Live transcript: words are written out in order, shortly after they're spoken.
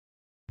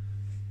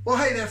Well,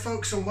 hey there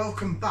folks, and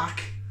welcome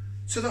back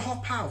to the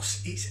Hop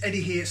House. It's Eddie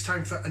here. It's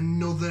time for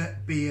another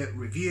beer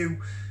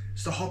review.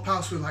 It's the Hop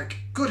House. We like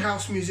good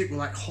house music, we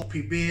like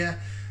hoppy beer.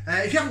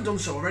 If you haven't done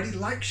so already,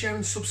 like, share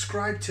and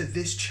subscribe to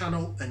this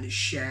channel and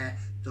share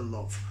the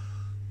love.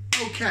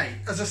 Okay,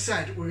 as I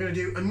said, we're going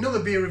to do another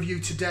beer review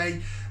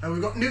today.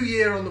 We've got New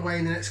Year on the way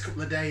in the next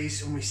couple of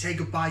days, and we say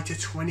goodbye to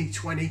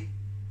 2020.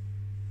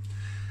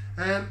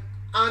 And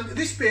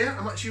this beer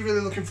I'm actually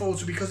really looking forward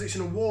to because it's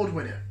an award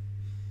winner.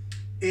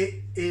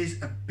 It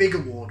is a big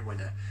award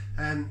winner.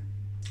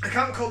 I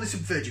can't call this a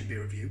virgin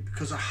beer review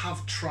because I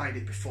have tried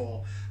it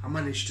before. I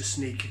managed to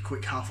sneak a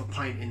quick half a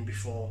pint in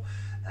before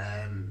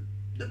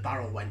the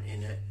barrel went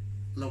in at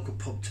local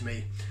pub to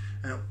me.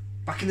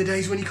 Back in the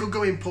days when you could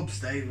go in pubs,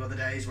 they were the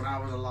days when I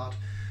was a lad.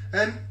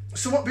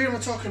 So what beer am I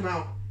talking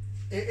about?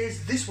 It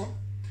is this one.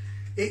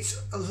 It's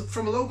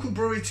from a local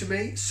brewery to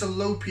me,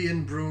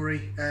 Salopian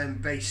Brewery,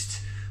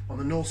 based on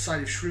the north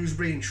side of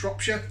Shrewsbury in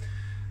Shropshire.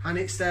 And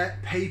it's their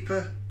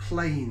Paper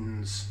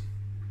Plains.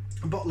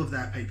 A bottle of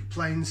their Paper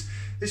Plains.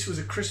 This was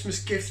a Christmas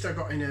gift I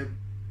got in a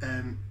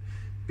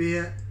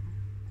beer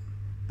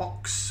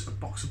box, a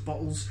box of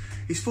bottles.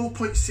 It's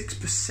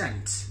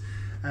 4.6%.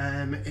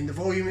 In the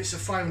volume, it's a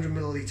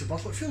 500ml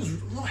bottle. It feels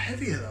a lot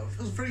heavier though. It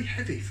feels very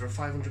heavy for a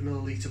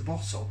 500ml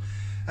bottle.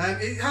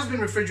 It has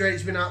been refrigerated.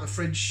 It's been out of the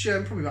fridge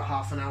probably about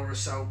half an hour or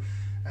so.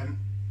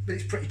 But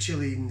it's pretty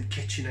chilly in the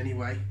kitchen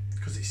anyway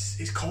because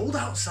it's cold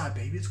outside,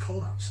 baby. It's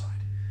cold outside.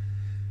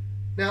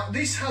 Now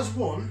this has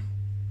won.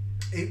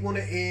 It won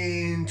it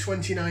in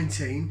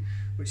 2019,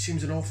 which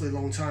seems an awfully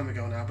long time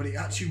ago now, but it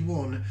actually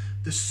won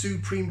the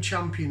Supreme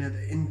Champion at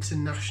the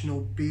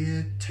International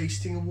Beer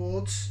Tasting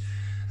Awards.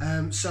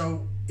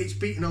 So it's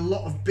beaten a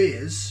lot of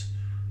beers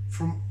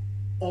from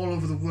all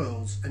over the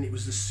world, and it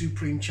was the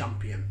Supreme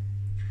Champion.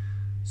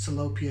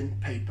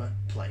 Salopian Paper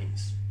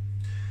Plains.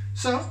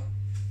 So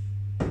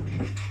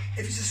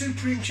if it's a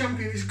Supreme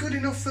Champion, it's good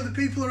enough for the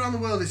people around the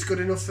world, it's good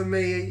enough for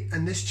me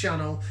and this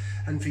channel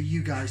and for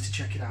you guys to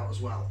check it out as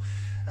well.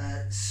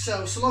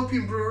 So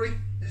Salopian Brewery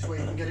is where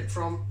you can get it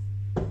from.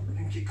 I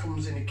think it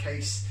comes in a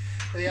case.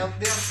 They have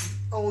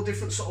all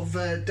different sort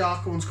of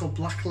darker ones called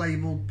black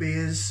label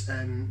beers,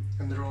 and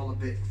they're all a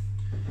bit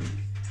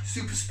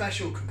super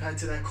special compared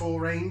to their core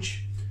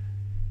range.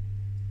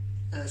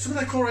 Some of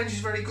their core range is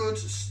very good.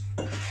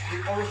 The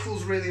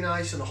Oracle's really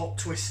nice, and the Hop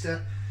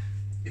Twister,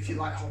 if you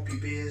like hoppy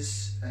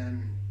beers.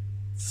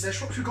 Their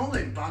Shropshire Gold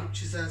ain't bad,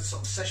 which is their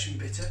sort of session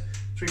bitter,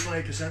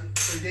 3.8%,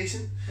 pretty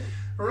decent.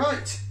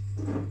 Right,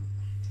 you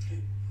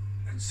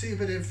can see a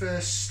bit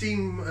of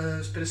steam,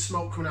 a bit of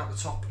smoke coming out the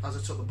top as I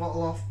took the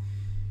bottle off.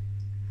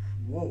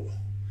 Whoa,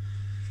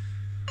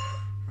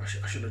 I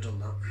should have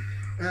done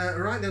that.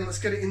 Right then, let's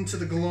get it into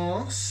the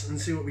glass and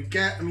see what we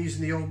get. I'm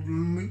using the old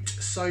Moot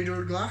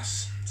cider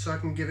glass so I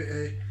can give it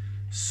a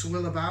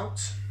swill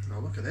about. Now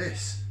look at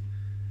this.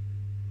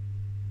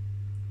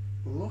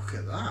 Look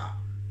at that.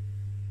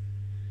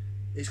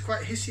 It's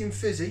quite hissy and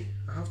fizzy,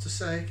 I have to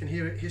say. I can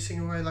hear it hissing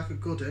away like a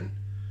good un.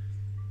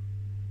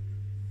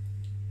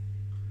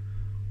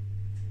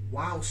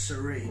 Wow,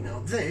 siree. Now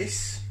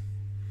this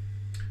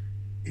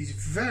is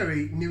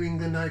very New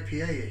England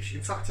IPA-ish.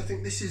 In fact, I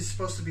think this is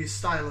supposed to be a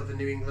style of a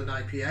New England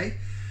IPA.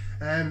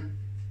 I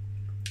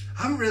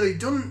haven't really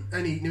done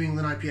any New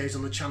England IPAs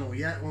on the channel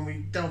yet. When we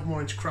delve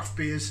more into craft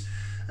beers,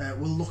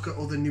 we'll look at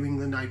other New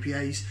England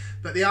IPAs.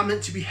 But they are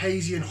meant to be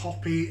hazy and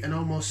hoppy and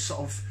almost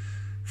sort of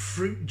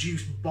fruit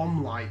juice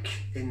bomb-like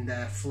in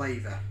their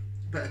flavour.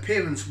 But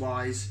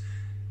appearance-wise,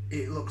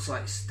 it looks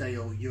like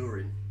stale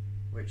urine,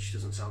 which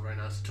doesn't sound very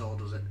nice at all,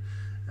 does it?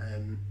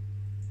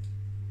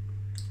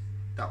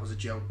 That was a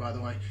joke, by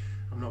the way.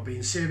 I'm not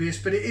being serious,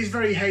 but it is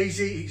very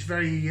hazy. It's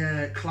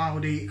very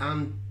cloudy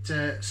and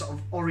sort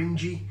of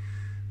orangey.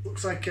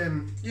 Looks like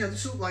yeah,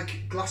 this looks like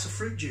a glass of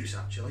fruit juice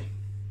actually,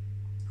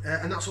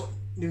 and that's what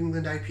New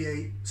England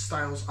IPA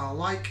styles are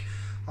like.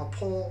 I'll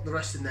pour the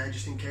rest in there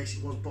just in case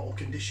it was bottle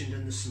conditioned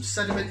and there's some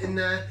sediment in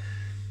there.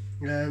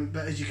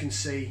 But as you can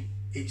see,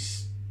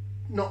 it's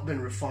not been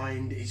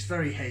refined. It's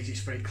very hazy.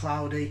 It's very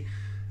cloudy.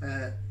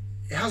 It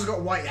has got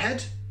a white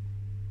head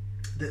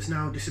that's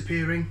now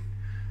disappearing.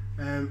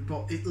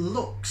 But it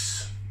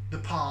looks the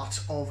part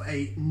of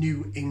a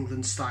New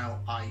England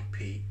style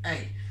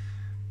IPA.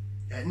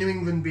 New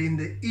England being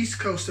the east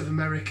coast of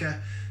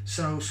America,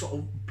 so sort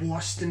of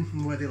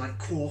Boston, where they like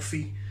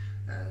coffee,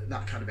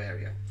 that kind of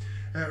area.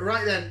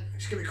 Right then,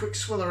 just give it a quick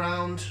swill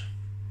around.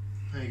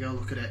 There you go,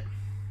 look at it.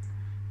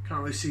 Can't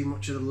really see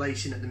much of the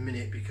lacing at the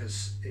minute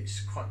because it's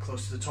quite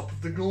close to the top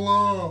of the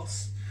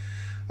glass.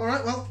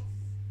 Alright, well,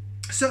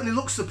 it certainly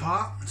looks the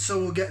part, so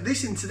we'll get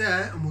this into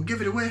there and we'll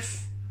give it a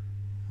whiff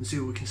and see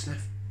what we can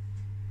sniff.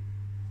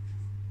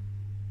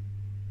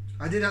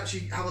 I did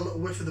actually have a little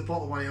whiff of the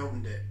bottle when I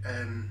opened it,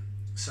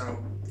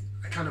 so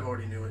I kind of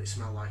already knew what it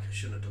smelled like. I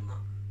shouldn't have done that.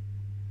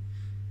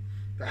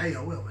 But hey,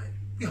 I will, mate.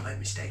 We all make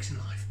mistakes in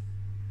life.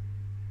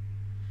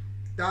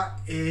 That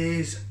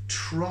is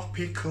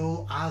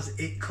tropical as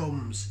it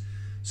comes.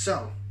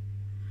 So,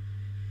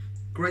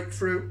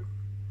 grapefruit,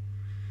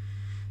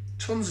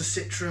 Tons of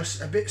citrus,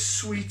 a bit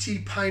sweety,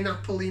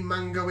 pineapple-y,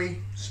 mango-y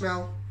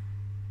smell.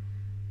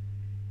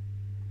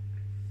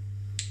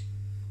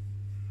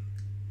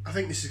 I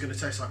think this is going to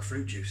taste like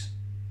fruit juice.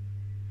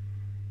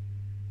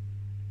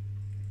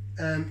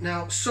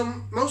 Now,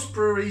 most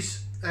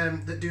breweries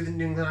that do the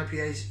New England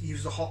IPAs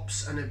use the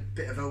hops and a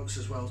bit of oats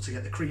as well to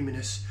get the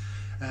creaminess,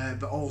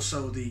 but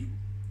also the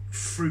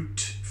fruit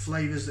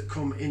flavours that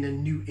come in a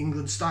New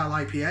England style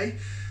IPA.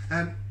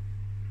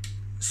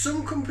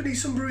 Some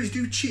breweries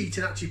do cheat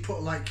and actually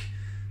put like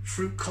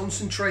fruit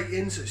concentrate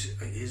in, so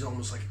it is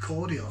almost like a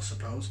cordial, I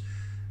suppose,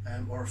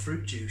 or a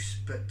fruit juice.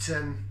 But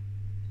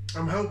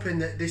I'm hoping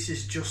that this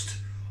is just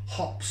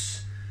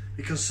hops,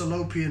 because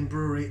Salopian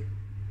Brewery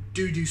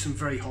do some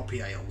very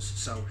hoppy ales.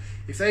 So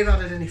if they've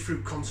added any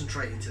fruit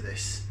concentrate into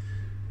this,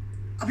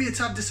 I'll be a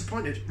tad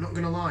disappointed, not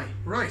going to lie.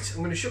 Right, I'm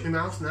going to shut my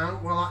mouth now.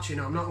 Well, actually,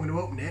 no, I'm not going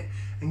to open it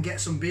and get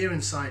some beer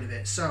inside of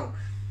it. So,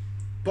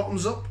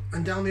 bottoms up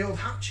and down the old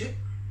hatchet.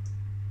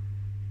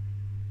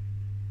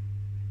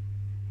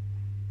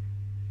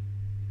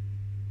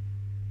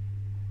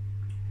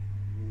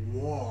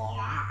 Whoa.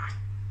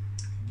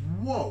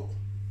 Whoa.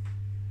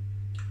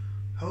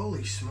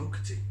 Holy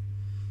smokety.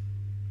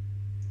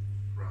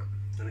 Right,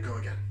 I'm going to go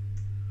again.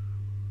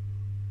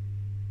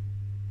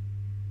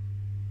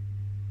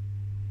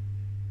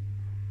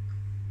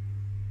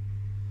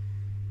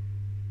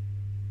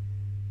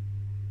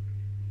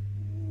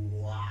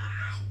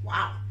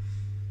 Wow.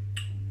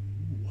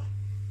 Ooh.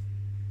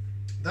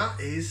 That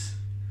is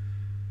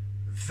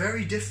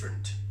very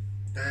different.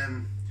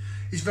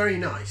 It's very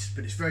nice,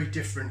 but it's very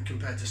different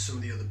compared to some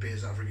of the other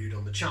beers that I've reviewed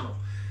on the channel.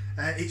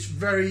 It's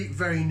very,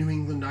 very New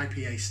England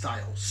IPA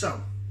style.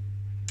 So,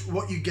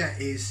 what you get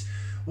is,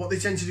 what they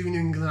tend to do in New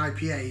England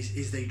IPAs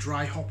is they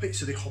dry hop it,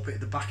 so they hop it at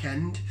the back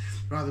end,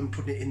 rather than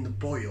putting it in the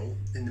boil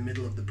in the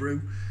middle of the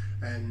brew.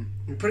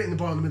 You put it in the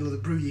boil in the middle of the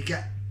brew, you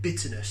get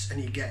bitterness,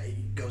 and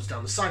it goes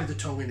down the side of the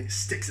tongue and it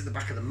sticks at the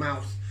back of the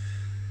mouth.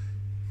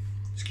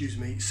 Excuse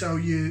me. So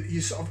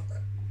you sort of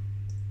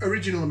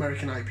original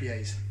American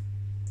IPAs,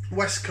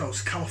 West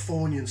Coast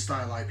Californian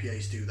style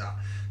IPAs do that.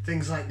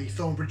 Things like the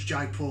Thornbridge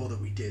Jaipur that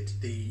we did,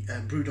 the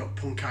Brewdog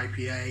Punk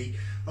IPA,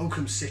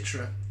 Oakham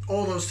Citra,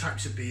 all those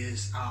types of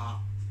beers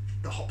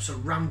the hops are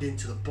rammed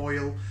into the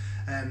boil,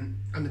 and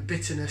the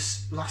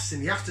bitterness lasts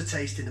in the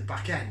aftertaste in the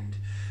back end.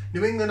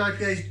 New England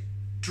IPAs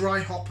dry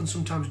hop and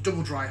sometimes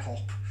double dry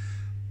hop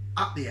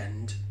at the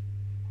end,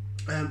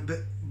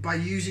 but by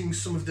using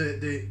some of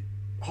the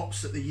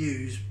hops that they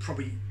use,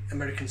 probably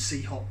American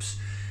sea hops,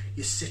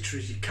 your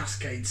Citras, your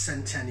Cascade,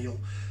 Centennial,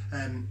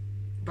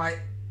 by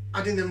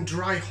adding them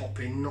dry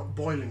hopping, not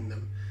boiling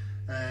them,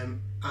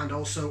 and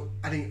also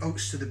adding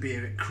oats to the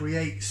beer, it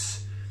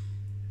creates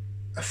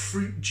a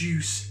fruit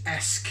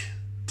juice-esque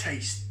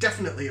taste,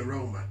 definitely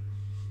aroma.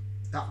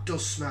 That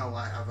does smell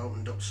like I've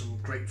opened up some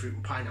grapefruit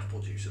and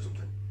pineapple juice or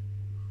something.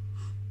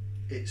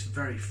 It's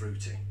very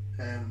fruity.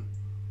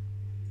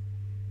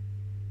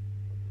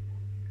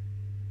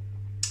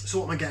 So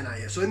what am I getting at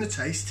here? So in the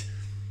taste,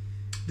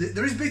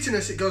 there is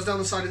bitterness. It goes down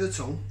the side of the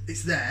tongue.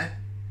 It's there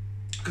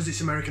because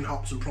it's American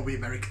hops and probably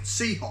American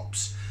sea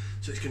hops,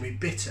 so it's going to be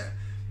bitter,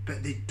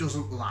 but it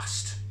doesn't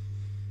last.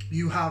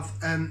 You have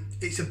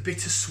it's a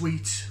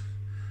bittersweet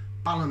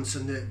balance,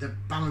 and they're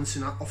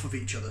balancing off of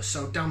each other.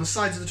 So down the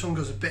sides of the tongue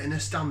goes a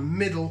bitterness, down the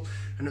middle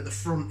and at the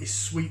front is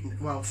sweet.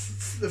 Well,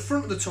 the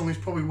front of the tongue is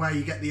probably where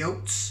you get the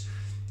oats,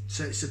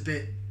 so it's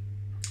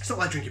not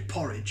like drinking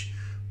porridge,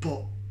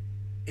 but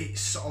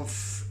it's sort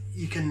of,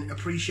 you can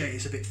appreciate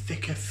it's a bit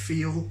thicker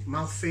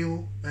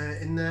mouthfeel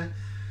in there.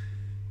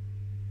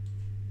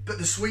 But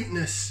the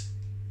sweetness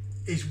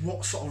is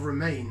what sort of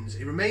remains.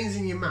 It remains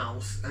in your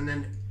mouth, and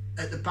then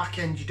at the back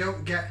end you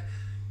don't get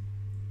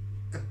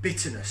a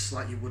bitterness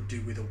like you would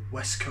do with a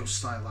West Coast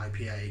style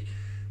IPA,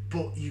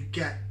 but you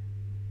get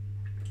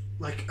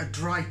like a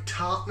dry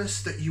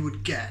tartness that you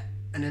would get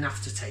in an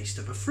aftertaste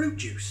of a fruit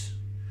juice.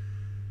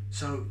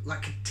 So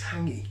like a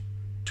tangy,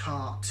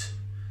 tart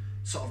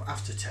sort of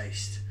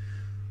aftertaste.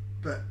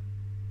 But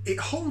it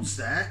holds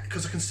there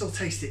because I can still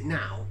taste it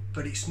now,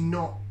 but it's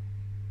not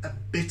a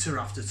bitter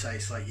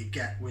aftertaste like you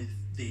get with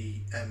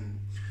the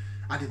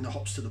adding the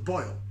hops to the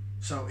boil.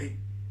 So it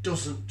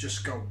doesn't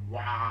just go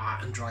wah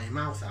and dry your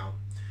mouth out.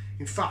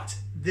 In fact,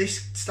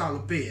 this style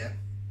of beer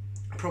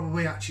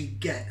probably actually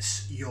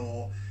gets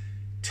your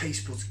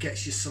taste buds,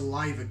 gets your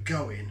saliva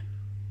going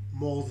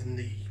more than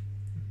the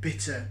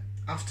bitter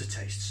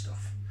aftertaste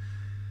stuff.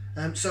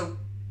 So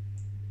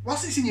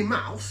whilst it's in your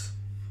mouth,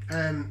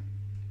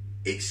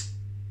 it's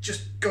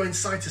just going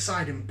side to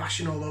side and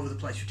bashing all over the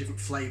place with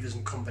different flavours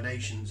and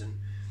combinations, and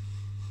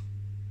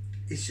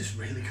it's just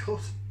really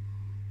good.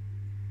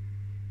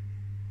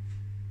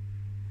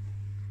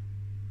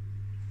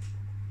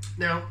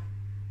 Now,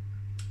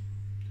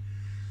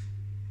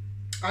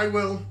 I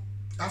will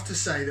have to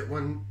say that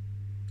when,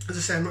 as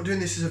I say, I'm not doing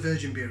this as a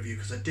virgin beer review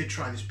because I did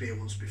try this beer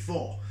once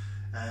before.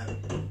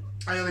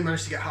 I only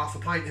managed to get half a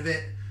pint of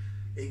it.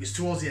 It was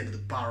towards the end of the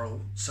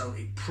barrel, so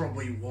it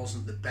probably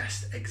wasn't the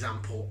best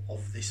example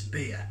of this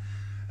beer.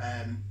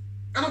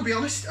 And I'll be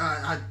honest,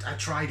 I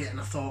tried it and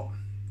I thought,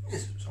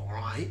 it's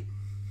alright.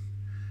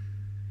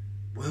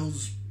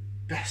 World's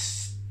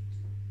best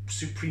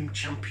Supreme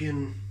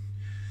Champion,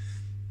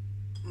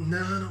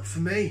 no, not for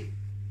me.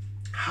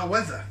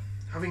 However,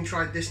 having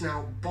tried this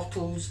now,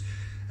 bottles,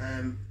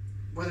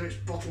 whether it's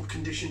bottle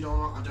conditioned or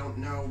not, I don't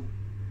know,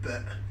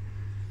 but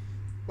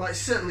well, it's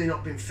certainly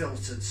not been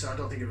filtered, so I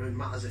don't think it really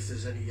matters if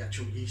there's any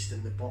actual yeast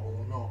in the bottle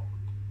or not.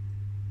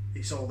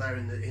 It's all there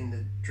in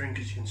the drink,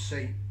 as you can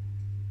see.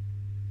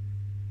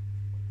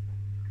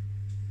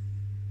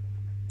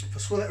 If I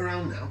swirl it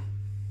around now,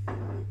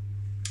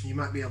 you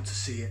might be able to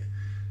see it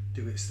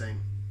do its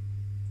thing.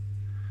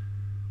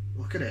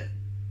 Look at it.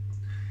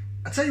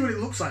 I'll tell you what it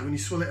looks like when you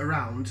swirl it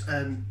around.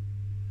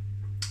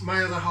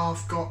 My other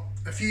half got,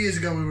 a few years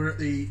ago we were at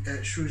the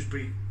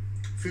Shrewsbury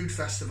Food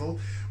Festival,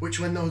 which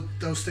when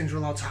those things were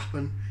allowed to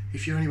happen,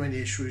 if you're anywhere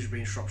near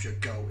Shrewsbury in Shropshire,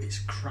 go,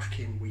 it's a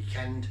cracking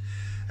weekend.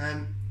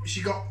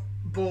 She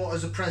bought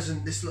as a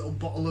present this little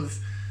bottle of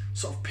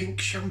sort of pink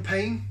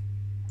champagne,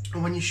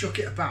 and when you shook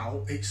it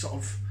about, it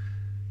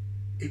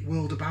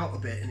whirled about a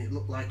bit and it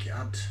looked like it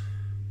had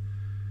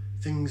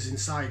things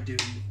inside doing,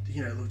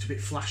 you know, it looked a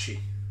bit flashy,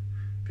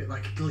 a bit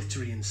like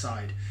glittery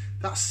inside.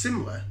 That's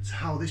similar to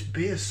how this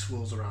beer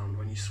swirls around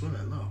when you swirl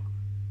it, look.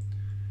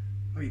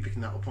 Are you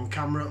picking that up on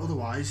camera?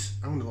 Otherwise,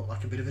 I'm going to look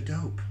like a bit of a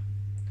dope.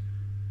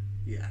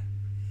 Yeah.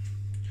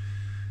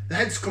 The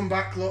head's come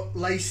back, look,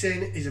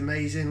 lacing is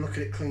amazing. Look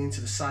at it clinging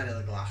to the side of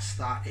the glass.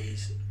 That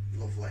is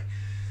lovely.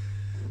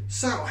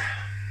 So,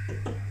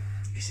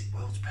 is it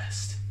world's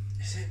best?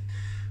 Is it?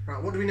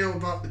 Right, what do we know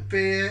about the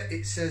beer?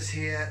 It says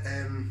here,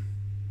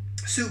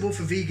 suitable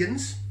for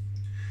vegans,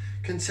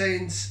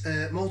 contains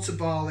malted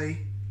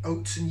barley,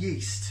 oats and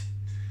yeast.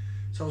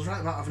 So I was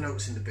right about having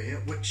oats in the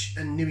beer, which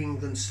a New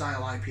England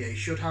style IPA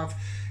should have.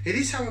 It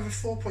is, however,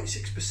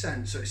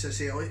 4.6%, so it says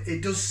here,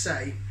 it does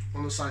say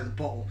on the side of the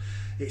bottle,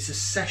 it's a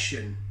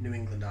session New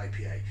England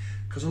IPA,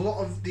 because a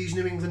lot of these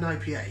New England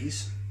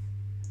IPAs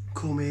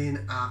come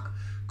in at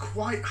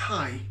quite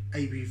high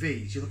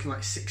ABVs. You're looking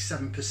like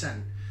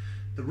 6-7%.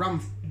 The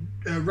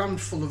rammed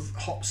full of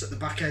hops at the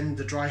back end,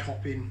 the dry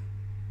hopping,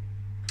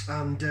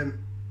 and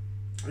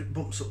it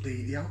bumps up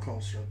the alcohol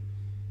strength.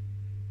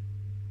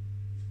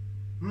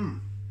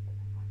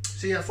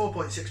 So yeah,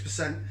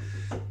 4.6%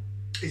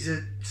 is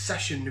a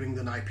session New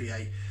England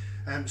IPA.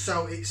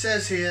 So it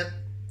says here,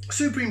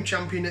 Supreme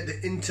Champion at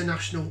the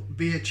International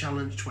Beer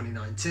Challenge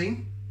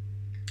 2019.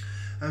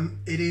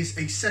 It is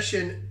a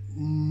session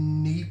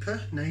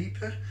NEPA,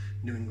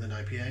 New England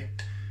IPA,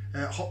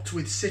 hopped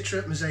with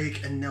Citra,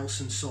 Mosaic and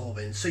Nelson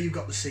Sauvin. So you've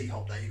got the C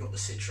hop there, you've got the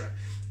Citra.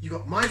 You've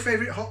got my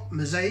favourite hop,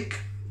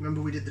 Mosaic.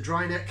 Remember we did the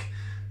dry neck,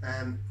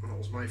 that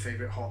was my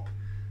favourite hop.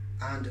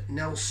 And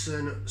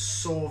Nelson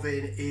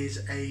Sauvin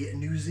is a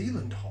New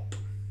Zealand hop.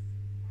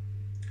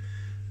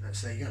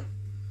 So there you go.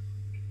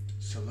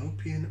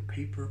 Salopian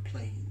Paper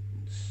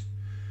Plains.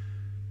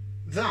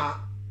 That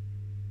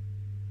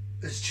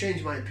has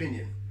changed my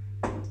opinion.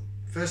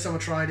 First time I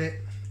tried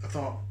it, I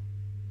thought,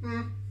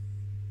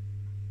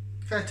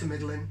 fair to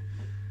middling,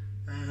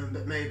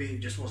 but maybe it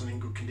just wasn't in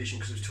good condition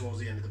because it was towards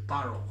the end of the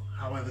barrel.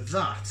 However,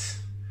 that,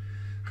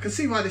 I can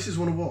see why this has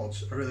won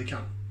awards, I really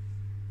can.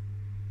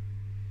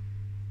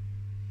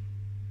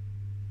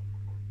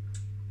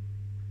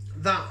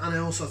 That, and I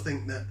also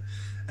think that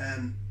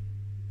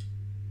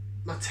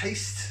my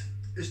taste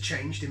has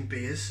changed in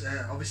beers.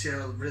 Obviously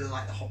I really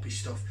like the hoppy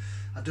stuff.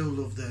 I do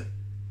love the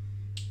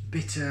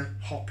bitter,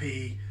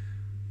 hoppy,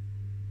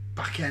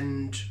 back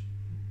end,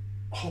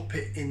 hop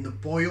it in the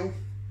boil.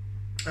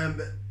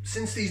 But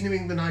since these New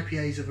England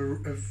IPAs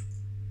have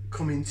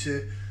come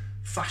into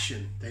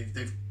fashion,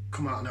 they've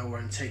come out of nowhere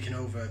and taken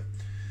over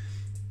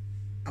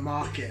a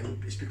market,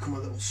 and it's become a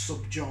little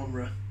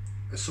subgenre,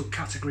 a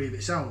subcategory of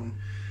its own.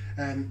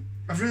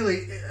 I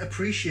really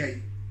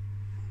appreciate,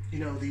 you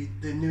know,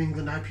 the New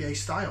England IPA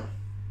style.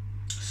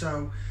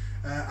 So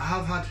I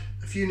have had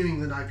a few New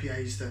England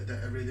IPAs that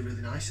are really,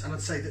 really nice, and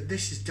I'd say that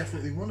this is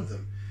definitely one of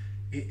them.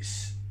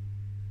 It's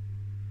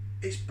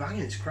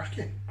banging, it's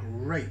cracking,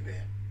 great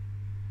beer.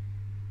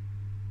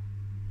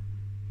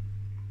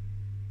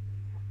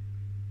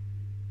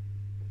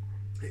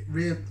 It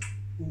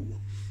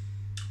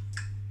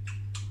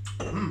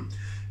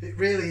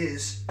really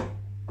is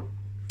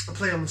a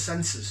play on the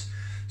senses.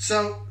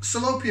 So,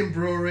 Salopian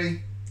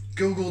Brewery,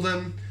 Google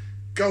them,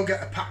 go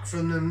get a pack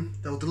from them,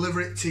 they'll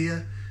deliver it to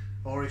you,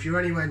 or if you're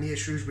anywhere near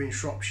Shrewsbury in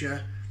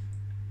Shropshire,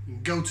 you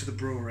can go to the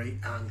brewery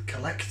and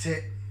collect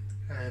it.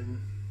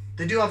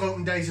 They do have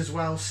open days as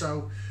well,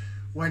 so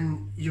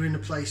when you're in a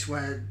place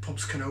where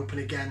pubs can open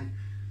again,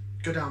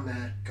 go down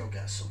there, go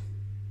get some.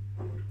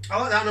 I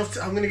like that enough.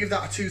 I'm going to give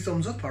that a 2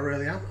 thumbs up, I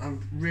really am.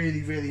 I'm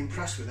really, really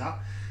impressed with that.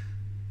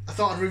 I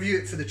thought I'd review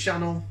it for the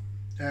channel,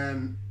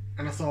 and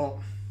I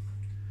thought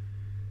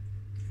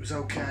it was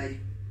okay.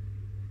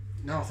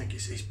 Now I think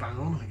it's bang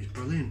on. I think it's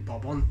brilliant.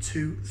 Bob on,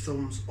 2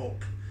 thumbs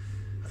up.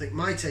 I think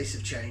my tastes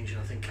have changed,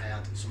 and I think I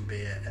had some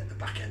beer at the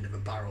back end of a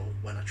barrel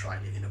when I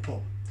tried it in a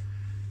pub.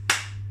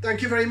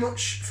 Thank you very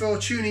much for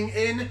tuning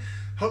in.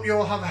 Hope you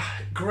all have a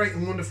great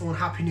and wonderful and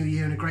happy new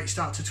year and a great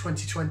start to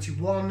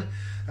 2021.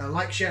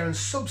 Like, share and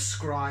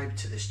subscribe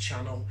to this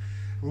channel.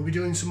 We'll be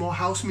doing some more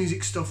house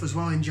music stuff as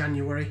well in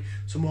January,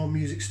 some more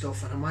music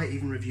stuff, and I might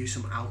even review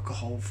some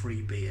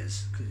alcohol-free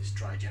beers because it's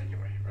dry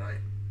January, right?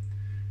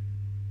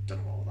 Don't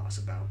know what all that's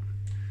about.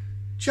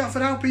 Ciao for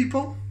now,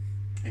 people.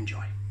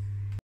 Enjoy.